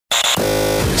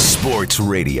Sports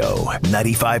Radio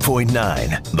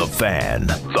 95.9 The Fan.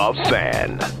 The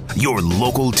Fan. Your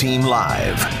local team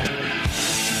live.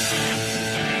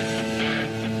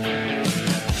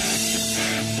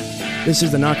 This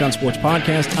is the Nach on Sports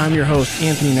podcast. I'm your host,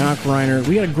 Anthony Nachreiner.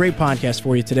 We got a great podcast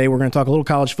for you today. We're going to talk a little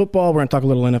college football. We're going to talk a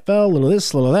little NFL, a little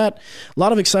this, a little that. A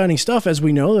lot of exciting stuff. As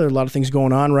we know, there are a lot of things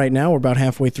going on right now. We're about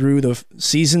halfway through the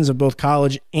seasons of both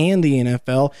college and the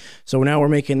NFL. So now we're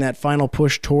making that final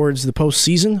push towards the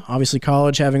postseason. Obviously,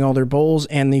 college having all their bowls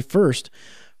and the first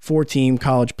four-team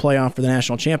college playoff for the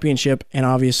national championship, and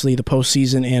obviously the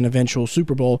postseason and eventual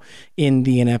Super Bowl in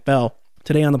the NFL.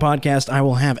 Today on the podcast, I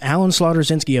will have Alan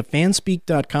Zlotorzynski of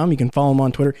fanspeak.com. You can follow him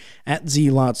on Twitter at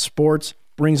Zlotsports.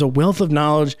 Brings a wealth of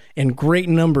knowledge and great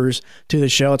numbers to the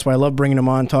show. That's why I love bringing him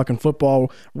on, talking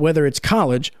football, whether it's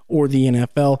college or the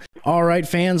NFL. All right,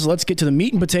 fans, let's get to the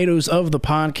meat and potatoes of the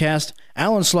podcast.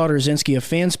 Alan Zlotorzynski of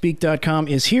fanspeak.com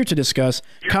is here to discuss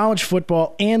college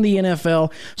football and the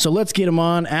NFL. So let's get him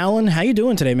on. Alan, how you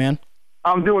doing today, man?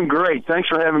 I'm doing great. Thanks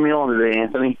for having me on today,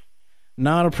 Anthony.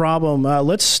 Not a problem.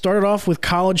 Let's start it off with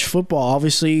college football.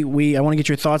 Obviously, I want to get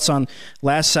your thoughts on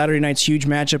last Saturday night's huge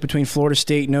matchup between Florida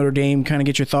State and Notre Dame, kind of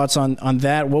get your thoughts on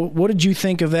that. What did you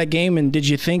think of that game, and did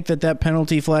you think that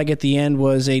penalty flag at the end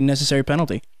was a necessary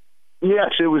penalty?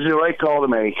 Yes, it was the right call to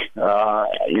make.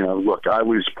 Look, I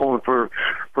was pulling for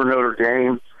Notre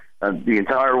Dame the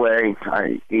entire way,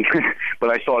 but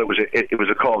I thought it was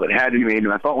a call that had to be made.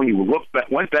 And I thought when you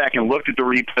went back and looked at the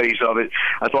replays of it,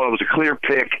 I thought it was a clear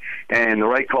pick and the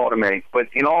right call to make. But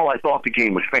in all, I thought the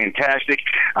game was fantastic.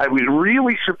 I was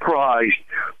really surprised.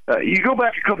 You go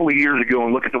back a couple of years ago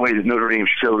and look at the way that Notre Dame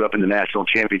showed up in the national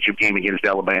championship game against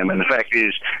Alabama, and the fact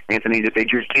is, Anthony, that they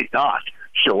just did not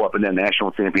show up in that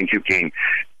national championship game.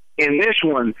 In this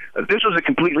one, this was a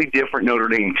completely different Notre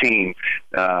Dame team.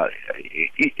 The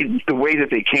way that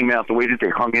they came out, the way that they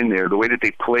hung in there, the way that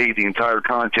they played the entire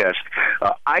contest,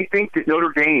 I think that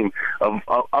Notre Dame,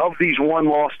 of these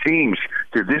one-loss teams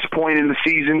to this point in the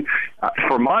season,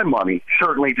 for my money,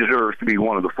 certainly deserves to be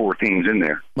one of the four teams in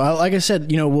there. Well, like I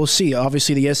said, we'll see.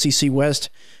 Obviously, the SEC West,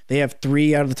 they have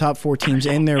 3 out of the top 4 teams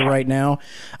in there right now.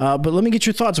 But let me get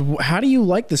your thoughts. How do you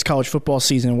like this college football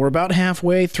season? We're about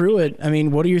halfway through it. I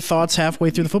mean, what are your thoughts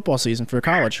halfway through the football season for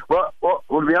college? Well,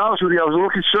 to be honest with you, I was a little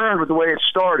concerned with the way it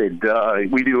started.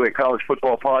 We do a college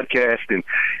football podcast, and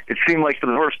it seemed like for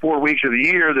the first 4 weeks of the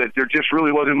year that there just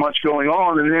really wasn't much going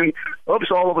on. And then,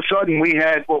 all of a sudden, we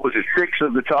had, 6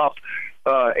 of the top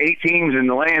 8 teams in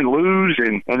the land lose,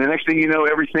 and the next thing you know,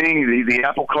 the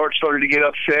apple cart started to get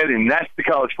upset, and that's the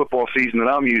college football season that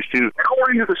I'm used to.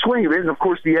 According to the swing of it, and of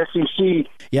course the SEC.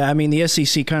 Yeah, I mean, the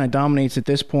SEC kind of dominates at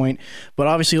this point, but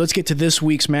obviously let's get to this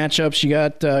week's matchups. You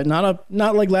got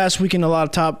not like last weekend, a lot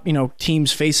of top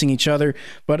teams facing each other,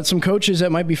 but some coaches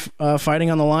that might be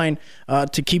fighting on the line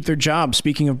to keep their job.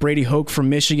 Speaking of Brady Hoke from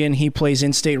Michigan, he plays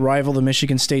in-state rival, the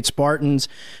Michigan State Spartans.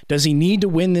 Does he need to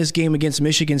win this game against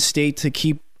Michigan State to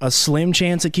keep a slim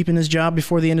chance at keeping his job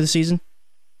before the end of the season?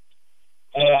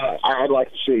 I'd like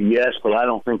to say yes, but I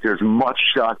don't think there's much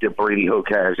shot that Brady Hoke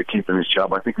has at keeping his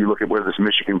job. I think you look at where this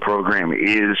Michigan program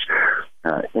is,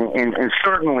 and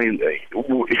certainly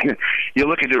you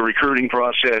look at the recruiting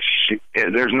process,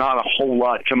 there's not a whole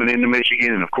lot coming into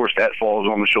Michigan, and of course that falls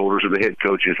on the shoulders of the head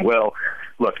coach as well.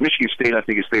 Look, Michigan State, I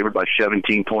think, is favored by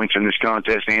 17 points in this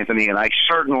contest, Anthony, and I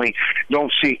certainly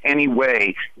don't see any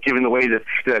way, given the way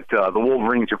that the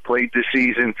Wolverines have played this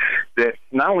season, that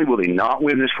not only will they not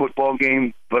win this football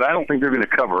game, but I don't think they're going to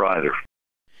cover either.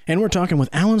 And we're talking with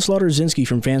Alan Zlotorzynski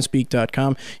from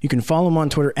fanspeak.com. You can follow him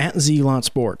on Twitter at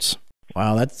Zlotsports.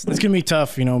 Wow, that's going to be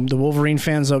tough. The Wolverine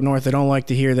fans up north, they don't like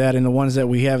to hear that, and the ones that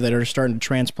we have that are starting to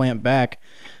transplant back.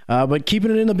 But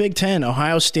keeping it in the Big Ten,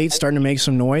 Ohio State's starting to make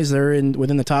some noise. They're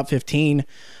within the top 15.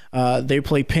 They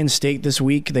play Penn State this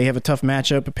week. They have a tough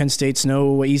matchup, but Penn State's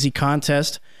no easy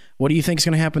contest. What do you think is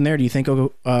going to happen there? Do you think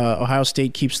Ohio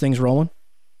State keeps things rolling?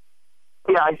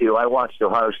 Yeah, I do. I watched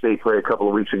Ohio State play a couple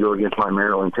of weeks ago against my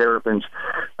Maryland Terrapins.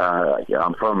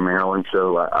 I'm from Maryland,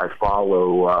 so I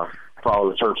follow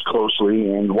the Terps closely,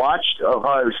 and watched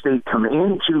Ohio State come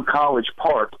into College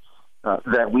Park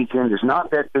that weekend is not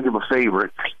that big of a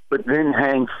favorite, but then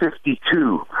hang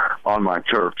 52 on my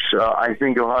Terps. I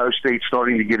think Ohio State's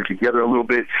starting to get it together a little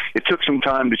bit. It took some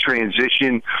time to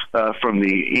transition from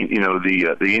the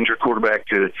injured quarterback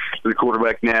to the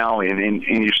quarterback now, and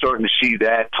you're starting to see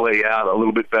that play out a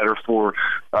little bit better for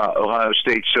Ohio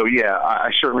State. So, yeah, I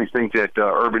certainly think that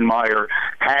Urban Meyer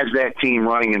has that team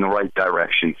running in the right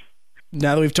direction.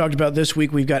 Now that we've talked about this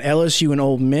week, we've got LSU and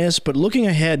Ole Miss, but looking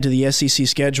ahead to the SEC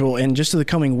schedule and just to the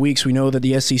coming weeks, we know that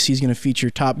the SEC is going to feature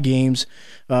top games.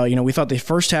 We thought the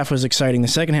first half was exciting. The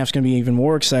second half is going to be even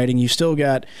more exciting. You've still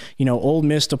got, Ole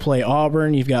Miss to play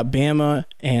Auburn. You've got Bama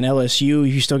and LSU.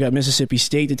 You still got Mississippi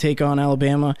State to take on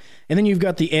Alabama. And then you've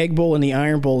got the Egg Bowl and the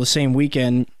Iron Bowl the same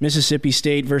weekend, Mississippi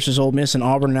State versus Ole Miss and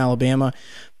Auburn and Alabama.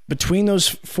 Between those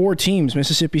four teams,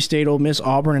 Mississippi State, Ole Miss,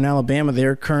 Auburn, and Alabama,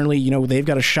 they're currently, they've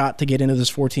got a shot to get into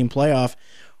this 4-team playoff.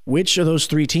 Which of those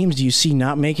three teams do you see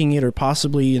not making it, or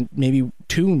possibly maybe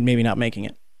two maybe not making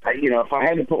it? If I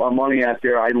had to put my money out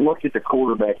there, I'd look at the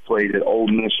quarterback play that Ole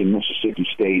Miss and Mississippi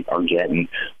State are getting.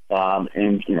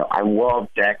 I love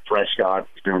Dak Prescott.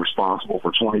 He's been responsible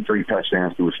for 23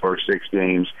 touchdowns through his first 6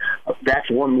 games. That's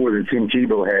one more than Tim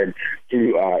Tebow had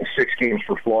through 6 games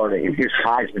for Florida in his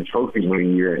Heisman Trophy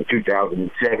winning year in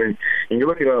 2007. And you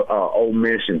look at Ole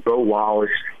Miss and Bo Wallace,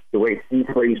 the way he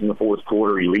plays in the fourth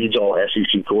quarter. He leads all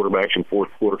SEC quarterbacks in fourth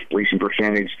quarter completion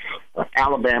percentage.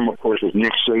 Alabama, of course, with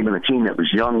Nick Saban, a team that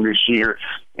was young this year.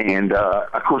 And,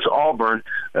 of course, Auburn,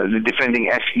 the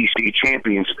defending SEC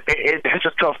champions. It's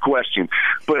a tough question.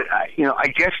 But, I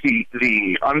guess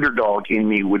the underdog in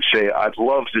me would say I'd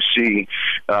love to see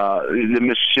the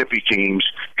Mississippi teams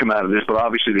come out of this. But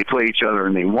obviously they play each other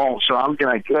and they won't. So I'm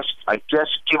going to, I guess,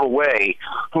 give away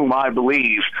whom I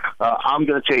believe. I'm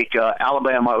going to take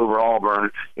Alabama over Auburn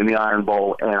in the Iron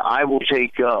Bowl. And I will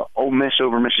take Ole Miss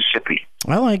over Mississippi.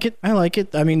 I like it.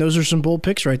 I mean, those are some bold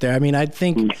picks right there. I mean, I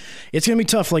think it's going to be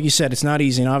tough. Like you said, it's not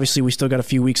easy. And obviously, we still got a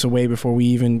few weeks away before we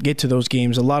even get to those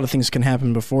games. A lot of things can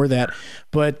happen before that.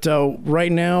 But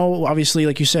right now, obviously,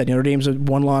 like you said, Notre Dame's a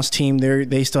one-loss team.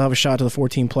 They still have a shot to the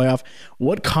 4-team playoff.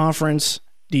 What conference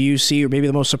do you see, or maybe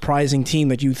the most surprising team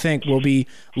that you think will be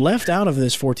left out of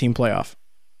this 4-team playoff?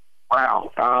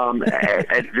 Wow.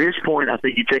 At this point, I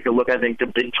think you take a look, I think, the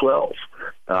Big 12.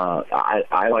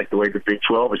 I like the way the Big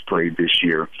 12 has played this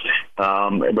year.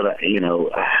 But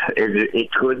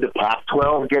could the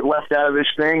Pac-12 get left out of this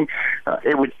thing?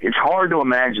 It's hard to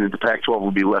imagine that the Pac-12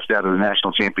 would be left out of the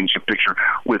national championship picture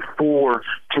with 4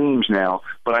 teams now.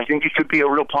 But I think it could be a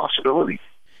real possibility.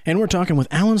 And we're talking with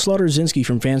Alan Zlotorzynski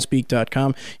from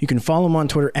fanspeak.com. You can follow him on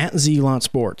Twitter at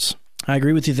 @ZLotSports. I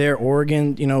agree with you there.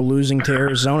 Oregon, losing to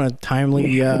Arizona,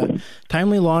 timely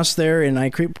loss there, and I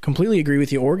completely agree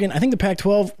with you. Oregon, I think the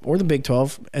Pac-12 or the Big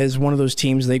 12 is one of those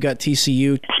teams. They've got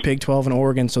TCU, Big 12, and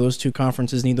Oregon, so those two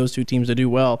conferences need those two teams to do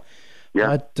well.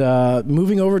 Yeah. But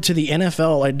moving over to the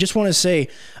NFL, I just want to say,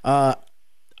 I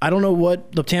don't know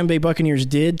what the Tampa Bay Buccaneers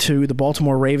did to the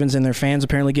Baltimore Ravens and their fans,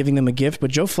 apparently giving them a gift, but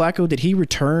Joe Flacco, did he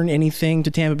return anything to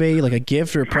Tampa Bay, like a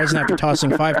gift or a present after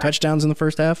tossing 5 touchdowns in the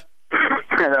first half?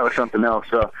 Yeah, that was something else.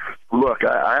 Look,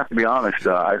 I have to be honest.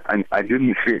 I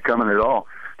didn't see it coming at all.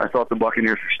 I thought the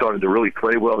Buccaneers started to really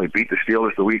play well. They beat the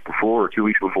Steelers the week before or 2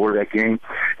 weeks before that game.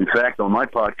 In fact, on my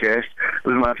podcast, it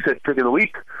was my upset pick of the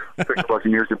week. I picked the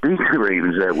Buccaneers to beat the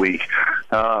Ravens that week.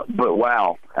 But,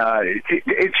 wow,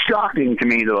 it's shocking to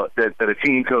me that a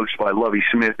team coached by Lovie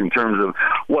Smith, in terms of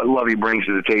what Lovie brings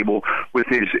to the table with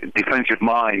his defensive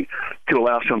mind, to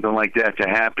allow something like that to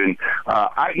happen.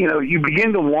 You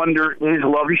begin to wonder, is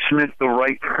Lovie Smith the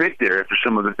right fit there after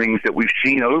some of the things that we've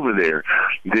seen over there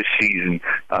this season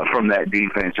from that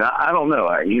defense? I don't know.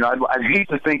 I'd hate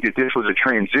to think that this was a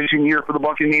transition year for the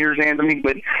Buccaneers, Anthony,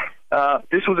 but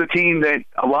this was a team that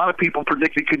a lot of people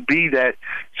predicted could be that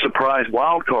surprise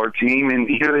wild card team, and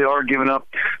here they are giving up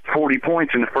 40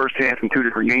 points in the first half in 2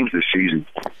 different games this season.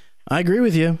 I agree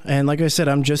with you, and like I said,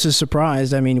 I'm just as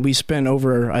surprised. I mean, we spent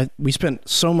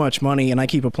so much money, and I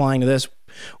keep applying to this.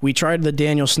 We tried the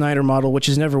Daniel Snyder model, which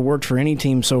has never worked for any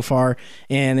team so far,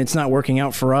 and it's not working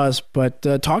out for us. But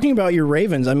talking about your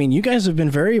Ravens, I mean, you guys have been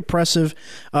very impressive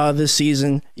this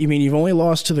season. I mean, you've only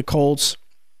lost to the Colts,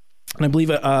 and I believe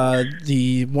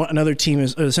another team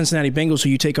is the Cincinnati Bengals, who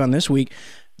you take on this week.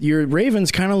 Your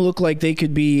Ravens kind of look like they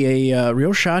could be a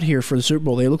real shot here for the Super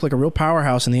Bowl. They look like a real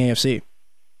powerhouse in the AFC.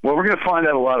 Well, we're going to find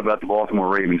out a lot about the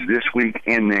Baltimore Ravens this week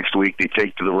and next week. They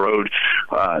take to the road.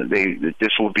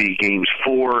 This will be games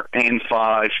 4 and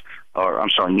 5.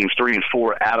 Games 3 and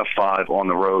 4 out of 5 on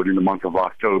the road in the month of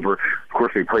October. Of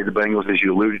course, they play the Bengals, as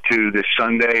you alluded to, this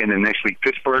Sunday, and then next week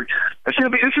Pittsburgh. This is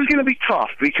going to be tough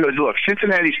because, look,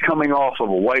 Cincinnati's coming off of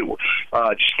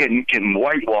just getting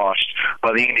whitewashed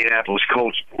by the Indianapolis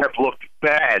Colts. Have looked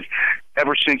bad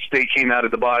ever since they came out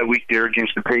of the bye week there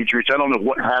against the Patriots. I don't know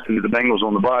what happened to the Bengals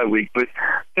on the bye week, but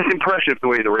it's impressive the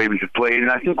way the Ravens have played.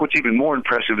 And I think what's even more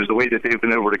impressive is the way that they've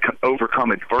been able to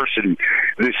overcome adversity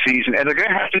this season. And they're going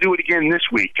to have to do it again this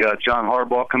week. John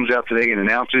Harbaugh comes out today and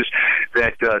announces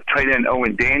that tight end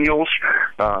Owen Daniels,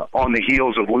 on the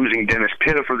heels of losing Dennis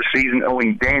Pitta for the season,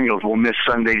 Owen Daniels will miss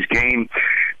Sunday's game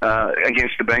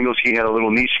against the Bengals. He had a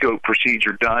little knee scope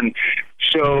procedure done.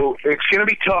 So it's going to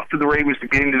be tough for the Ravens to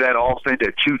get into that offense,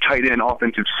 that two tight end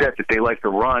offensive set that they like to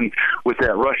run with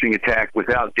that rushing attack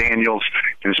without Daniels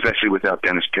and especially without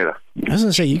Dennis Pitta. I was going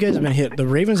to say, you guys have been hit. The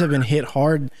Ravens have been hit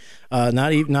hard,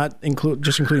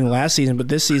 just including last season, but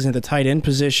this season at the tight end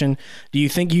position. Do you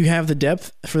think you have the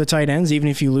depth for the tight ends, even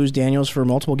if you lose Daniels for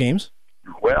multiple games?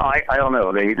 Well, I don't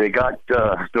know. They got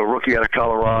the rookie out of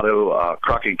Colorado,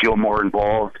 Crockett Gilmore,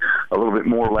 involved a little bit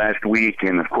more last week,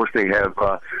 and of course they have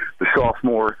the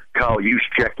sophomore Kyle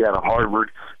Juszczyk out of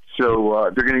Harvard.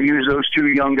 So they're going to use those two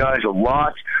young guys a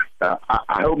lot.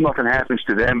 I hope nothing happens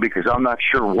to them because I'm not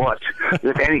sure what,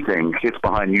 if anything, sits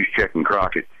behind Juszczyk and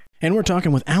Crockett. And we're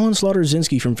talking with Alan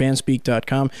Zlotorzynski from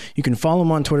fanspeak.com. You can follow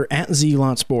him on Twitter at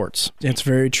 @ZLotSports. It's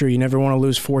very true. You never want to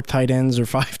lose 4 tight ends or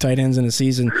 5 tight ends in a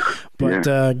season. But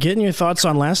getting your thoughts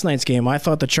on last night's game, I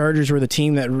thought the Chargers were the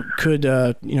team that could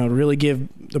really give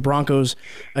the Broncos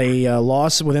a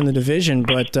loss within the division.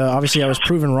 But obviously I was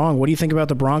proven wrong. What do you think about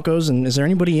the Broncos? And is there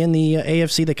anybody in the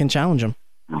AFC that can challenge them?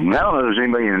 I don't know if there's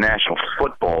anybody in the National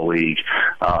Football League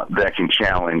that can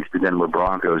challenge the Denver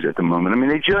Broncos at the moment. I mean,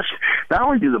 they just, not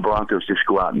only do the Broncos just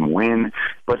go out and win,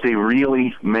 but they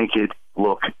really make it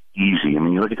look easy. I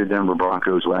mean, you look at the Denver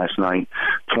Broncos last night,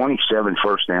 27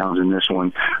 first downs in this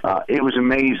one. It was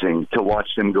amazing to watch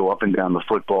them go up and down the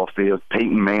football field.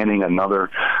 Peyton Manning, another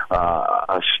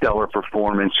a stellar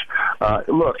performance.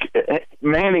 Look,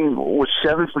 Manning was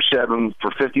 7 for 7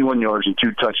 for 51 yards and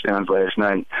 2 touchdowns last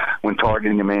night when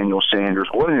targeting Emmanuel Sanders.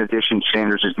 What an addition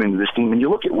Sanders has been to this team. And you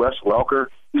look at Wes Welker,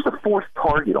 he's the 4th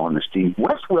target on this team.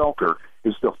 Wes Welker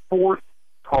is the 4th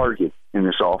target in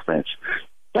this offense.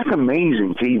 That's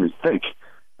amazing to even think.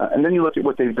 And then you look at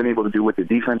what they've been able to do with the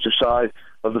defensive side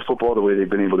of the football, the way they've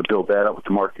been able to build that up with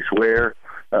DeMarcus Ware.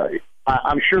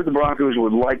 I'm sure the Broncos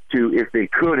would like to, if they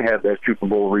could, have that Super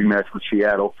Bowl rematch with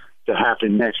Seattle to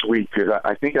happen next week, because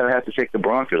I think I'd have to take the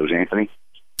Broncos, Anthony.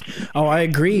 Oh, I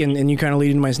agree, and you kind of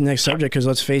lead into my next subject, because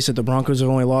let's face it, the Broncos have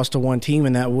only lost to one team,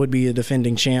 and that would be a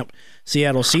defending champ,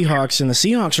 Seattle Seahawks, and the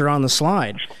Seahawks are on the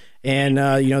slide. And,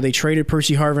 they traded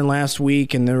Percy Harvin last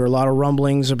week, and there were a lot of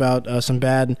rumblings about some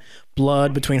bad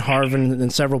blood between Harvin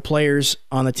and several players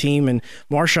on the team. And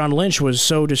Marshawn Lynch was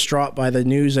so distraught by the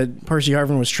news that Percy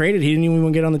Harvin was traded, he didn't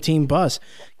even get on the team bus.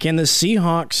 Can the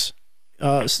Seahawks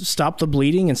stop the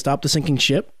bleeding and stop the sinking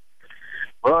ship?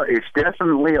 Well,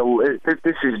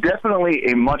 this is definitely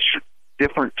a much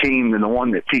different team than the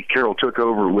one that Pete Carroll took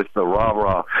over with the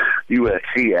rah-rah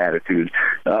USC attitude.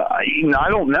 I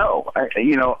don't know.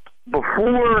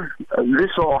 Before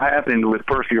this all happened with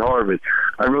Percy Harvin,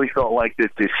 I really felt like that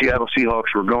the Seattle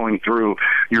Seahawks were going through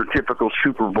your typical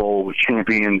Super Bowl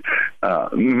champion,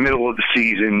 middle of the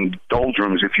season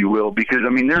doldrums, if you will, because, I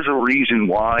mean, there's a reason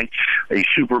why a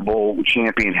Super Bowl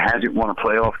champion hasn't won a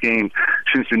playoff game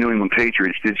since the New England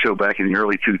Patriots did so back in the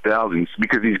early 2000s,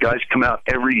 because these guys come out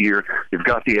every year. They've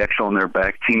got the X on their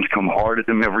back. Teams come hard at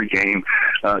them every game.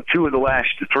 2 of the last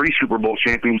 3 Super Bowl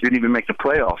champions didn't even make the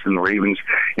playoffs in the Ravens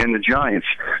and the Giants.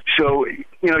 So,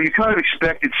 you kind of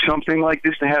expected something like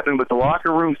this to happen, but the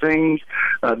locker room things,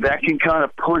 that can kind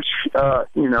of push,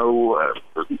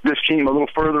 this team a little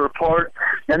further apart.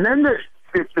 And then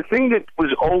the thing that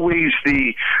was always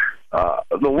the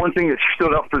one thing that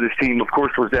stood up for this team, of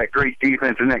course, was that great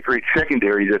defense and that great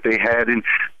secondary that they had. And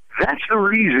that's the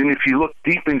reason, if you look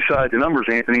deep inside the numbers,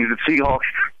 Anthony, the Seahawks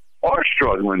are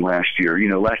struggling last year.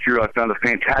 Last year I found a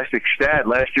fantastic stat.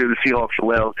 Last year the Seahawks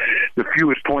allowed the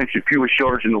fewest points and fewest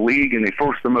yards in the league, and they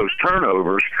forced the most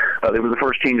turnovers. They were the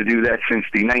first team to do that since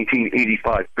the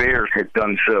 1985 Bears had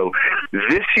done so.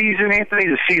 This season, Anthony,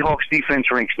 the Seahawks defense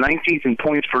ranks 19th in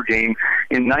points per game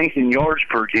and 9th in yards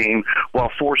per game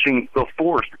while forcing the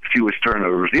 4th fewest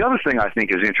turnovers. The other thing I think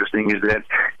is interesting is that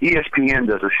ESPN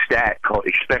does a stat called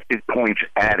expected points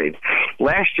added.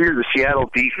 Last year, the Seattle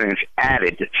defense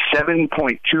added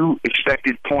 7.2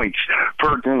 expected points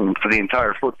per game for the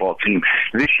entire football team.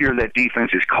 This year, that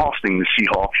defense is costing the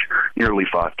Seahawks nearly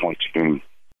 5 points a game.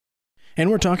 And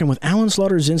we're talking with Alan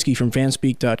Zlotorzynski from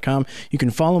fanspeak.com. You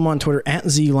can follow him on Twitter at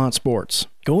 @ZLotSports.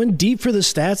 Going deep for the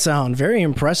stats, Alan. Very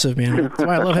impressive, man. That's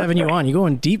why I love having you on. You're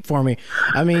going deep for me.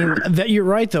 I mean, you're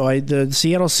right, though. The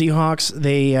Seattle Seahawks,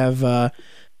 they have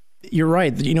You're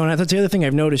right. You know, and that's the other thing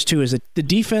I've noticed too is that the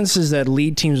defenses that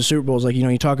lead teams to Super Bowls, like, you know,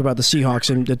 you talk about the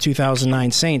Seahawks and the 2009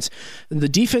 Saints, the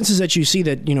defenses that you see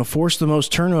that, you know, force the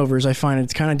most turnovers, I find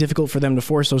it's kind of difficult for them to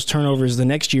force those turnovers the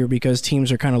next year because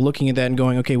teams are kind of looking at that and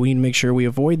going, okay, we need to make sure we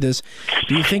avoid this.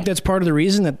 Do you think that's part of the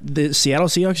reason that the Seattle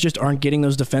Seahawks just aren't getting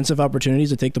those defensive opportunities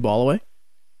to take the ball away?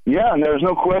 Yeah, and there's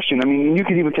no question. I mean, you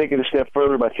could even take it a step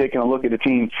further by taking a look at a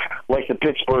team like the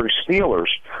Pittsburgh Steelers,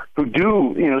 who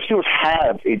do, you know, Steelers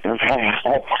have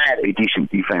had a decent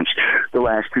defense the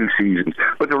last 2 seasons.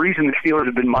 But the reason the Steelers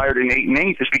have been mired in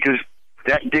 8-8 is because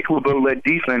that Dick LeBeau-led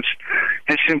defense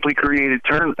has simply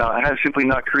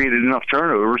not created enough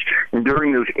turnovers. And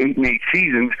during those 8-8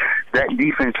 seasons, that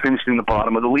defense finished in the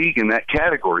bottom of the league in that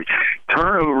category.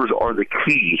 Turnovers are the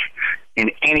key in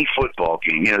any football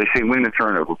game. You know, they say win the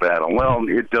turnover battle. Well,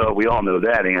 we all know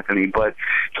that, Anthony, but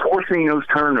forcing those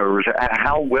turnovers,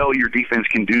 how well your defense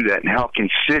can do that and how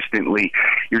consistently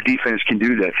your defense can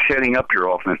do that, setting up your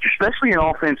offense, especially an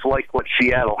offense like what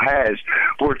Seattle has,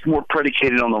 where it's more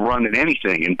predicated on the run than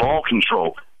anything and ball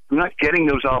control. If you're not getting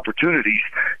those opportunities,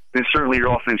 then certainly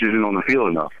your offense isn't on the field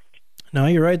enough. No,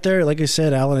 you're right there. Like I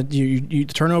said, Alan,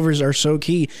 turnovers are so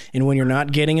key, and when you're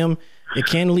not getting them, it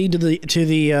can lead to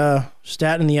the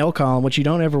stat in the L column, which you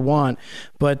don't ever want.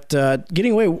 But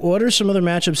getting away, what are some other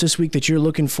matchups this week that you're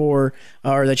looking for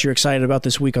or that you're excited about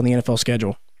this week on the NFL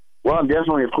schedule? Well, I'm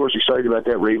definitely, of course, excited about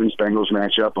that Ravens-Bengals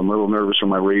matchup. I'm a little nervous for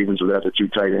my Ravens without the 2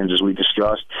 tight ends, as we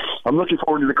discussed. I'm looking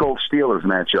forward to the Colts-Steelers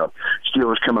matchup.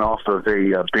 Steelers coming off of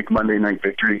a big Monday night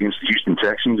victory against the Houston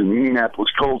Texans, and the Indianapolis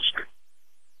Colts,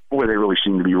 boy, they really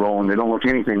seem to be rolling. They don't look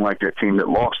anything like that team that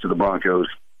lost to the Broncos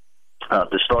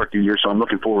to start the year, so I'm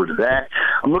looking forward to that.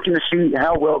 I'm looking to see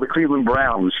how well the Cleveland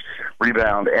Browns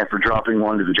rebound after dropping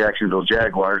one to the Jacksonville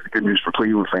Jaguars. The good news for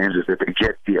Cleveland fans is that they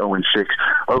get the 0-6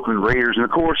 Oakland Raiders. And,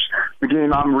 of course, the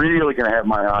game I'm really going to have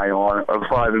my eye on are the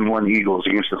 5-1 Eagles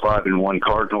against the 5-1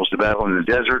 Cardinals, the battle in the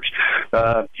desert.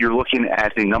 You're looking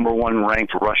at the number 1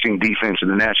 ranked rushing defense in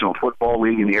the National Football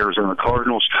League in the Arizona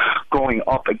Cardinals going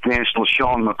up against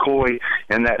LaShawn McCoy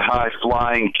and that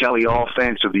high-flying Kelly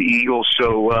offense of the Eagles.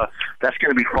 So that's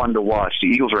going to be fun to watch. The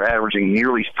Eagles are averaging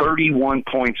nearly 31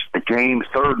 points a game,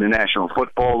 3rd in the National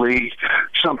Football League.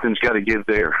 Something's got to give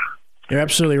there. You're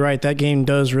absolutely right. That game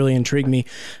does really intrigue me.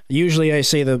 Usually I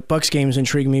say the Bucs games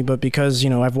intrigue me, but because, you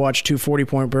know, I've watched 2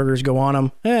 40-point burgers go on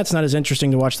them, it's not as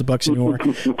interesting to watch the Bucs anymore.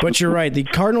 But you're right. The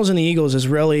Cardinals and the Eagles is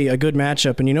really a good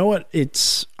matchup. And you know what?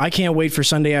 I can't wait for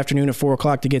Sunday afternoon at 4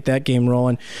 o'clock to get that game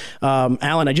rolling.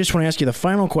 Alan, I just want to ask you the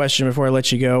final question before I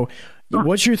let you go.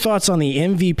 What's your thoughts on the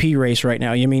MVP race right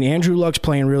now? You mean Andrew Luck's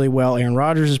playing really well. Aaron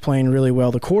Rodgers is playing really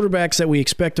well. The quarterbacks that we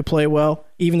expect to play well,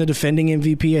 even the defending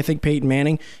MVP, I think Peyton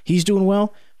Manning, he's doing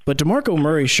well. But DeMarco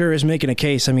Murray sure is making a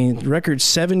case. I mean, record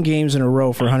 7 games in a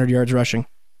row for 100 yards rushing.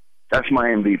 That's my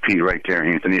MVP right there,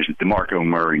 Anthony, is DeMarco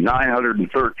Murray.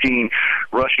 913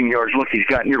 rushing yards. Look, he's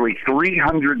got nearly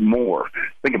 300 more.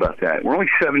 Think about that. We're only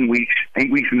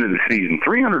 8 weeks into the season.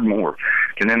 300 more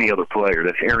than any other player.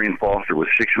 That's Arian Foster with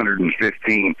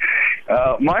 615.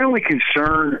 My only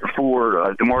concern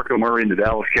for DeMarco Murray and the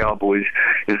Dallas Cowboys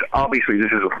is obviously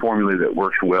this is a formula that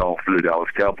works well for the Dallas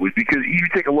Cowboys because you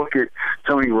take a look at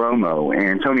Tony Romo,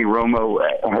 and Tony Romo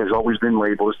has always been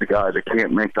labeled as the guy that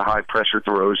can't make the high-pressure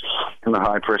throws in the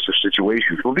high-pressure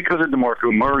situations. Well, because of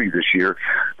DeMarco Murray this year,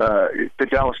 the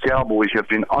Dallas Cowboys have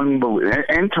been unbelievable,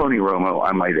 and Tony Romo,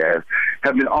 I might add,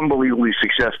 have been unbelievably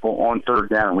successful on 3rd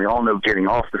down. We all know getting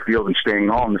off the field and staying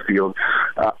on the field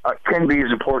can be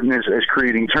as important as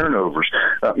creating turnovers.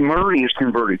 Murray has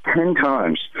converted 10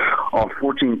 times on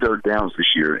 14 3rd downs this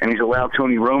year, and he's allowed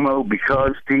Tony Romo,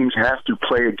 because teams have to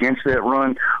play against that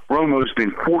run, Romo's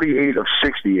been 48 of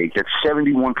 68. That's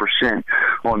 71%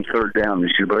 on 3rd down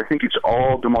this year. But I think it's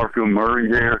all DeMarco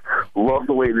Murray there. Love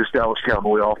the way this Dallas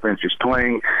Cowboy offense is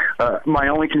playing. My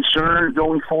only concern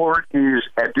going forward is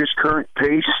at this current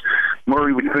pace,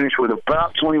 Murray would finish with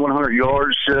about 2,100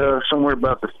 yards, somewhere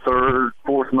about the 3rd,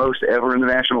 4th most ever in the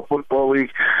National Football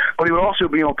League. But he would also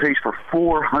be on pace for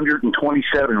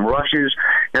 427 rushes,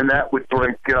 and that would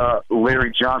break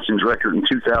Larry Johnson's record in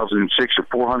 2006 of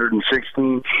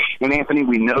 416. And Anthony,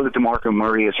 we know that DeMarco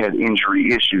Murray has had injury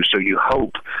issues, so you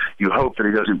hope that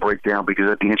he doesn't break down, because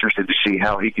I'd be interested to see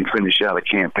how he can finish out a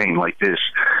campaign like this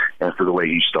after the way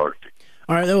he started.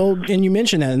 All right, well, and you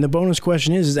mentioned that, and the bonus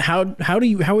question is how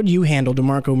would you handle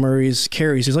DeMarco Murray's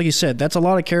carries? Because like you said, that's a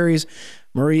lot of carries.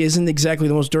 Murray isn't exactly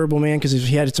the most durable man because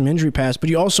he had some injury past, but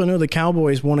you also know the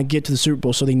Cowboys want to get to the Super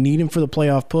Bowl, so they need him for the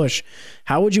playoff push.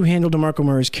 How would you handle DeMarco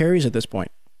Murray's carries at this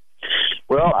point?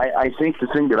 Well, I think the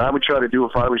thing that I would try to do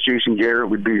if I was Jason Garrett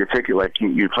would be to take it like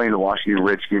you're playing the Washington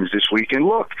Redskins this week. And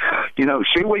look,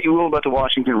 say what you will about the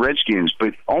Washington Redskins,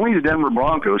 but only the Denver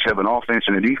Broncos have an offense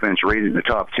and a defense rated in the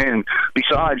top 10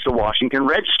 besides the Washington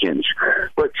Redskins.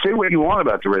 But say what you want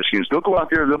about the Redskins. They'll go out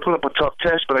there, they'll put up a tough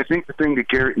test, but I think the thing that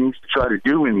Garrett needs to try to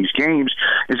do in these games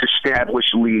is establish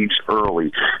leads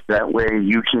early. That way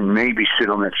you can maybe sit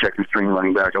on that second string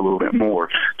running back a little bit more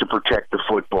to protect the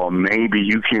football. Maybe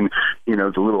you can,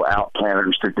 the little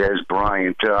outplanters to Des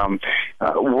Bryant,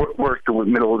 work the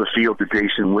middle of the field to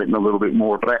Jason Witten a little bit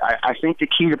more. But I think the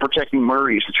key to protecting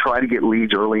Murray is to try to get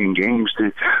leads early in games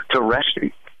to rest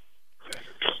him.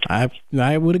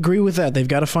 I would agree with that. They've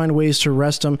got to find ways to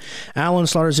rest him. Alan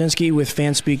Zlotorzynski with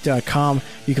fanspeak.com.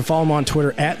 You can follow him on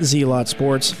Twitter at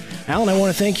ZLotSports. Alan, I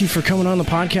want to thank you for coming on the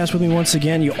podcast with me once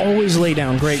again. You always lay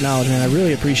down great knowledge, man. I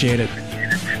really appreciate it.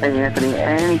 Hey, Anthony,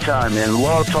 anytime, man.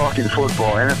 Love talking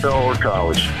football, NFL or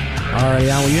college. All right,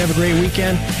 Alan, well, you have a great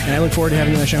weekend, and I look forward to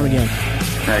having you on the show again.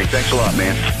 Hey, thanks a lot,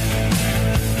 man.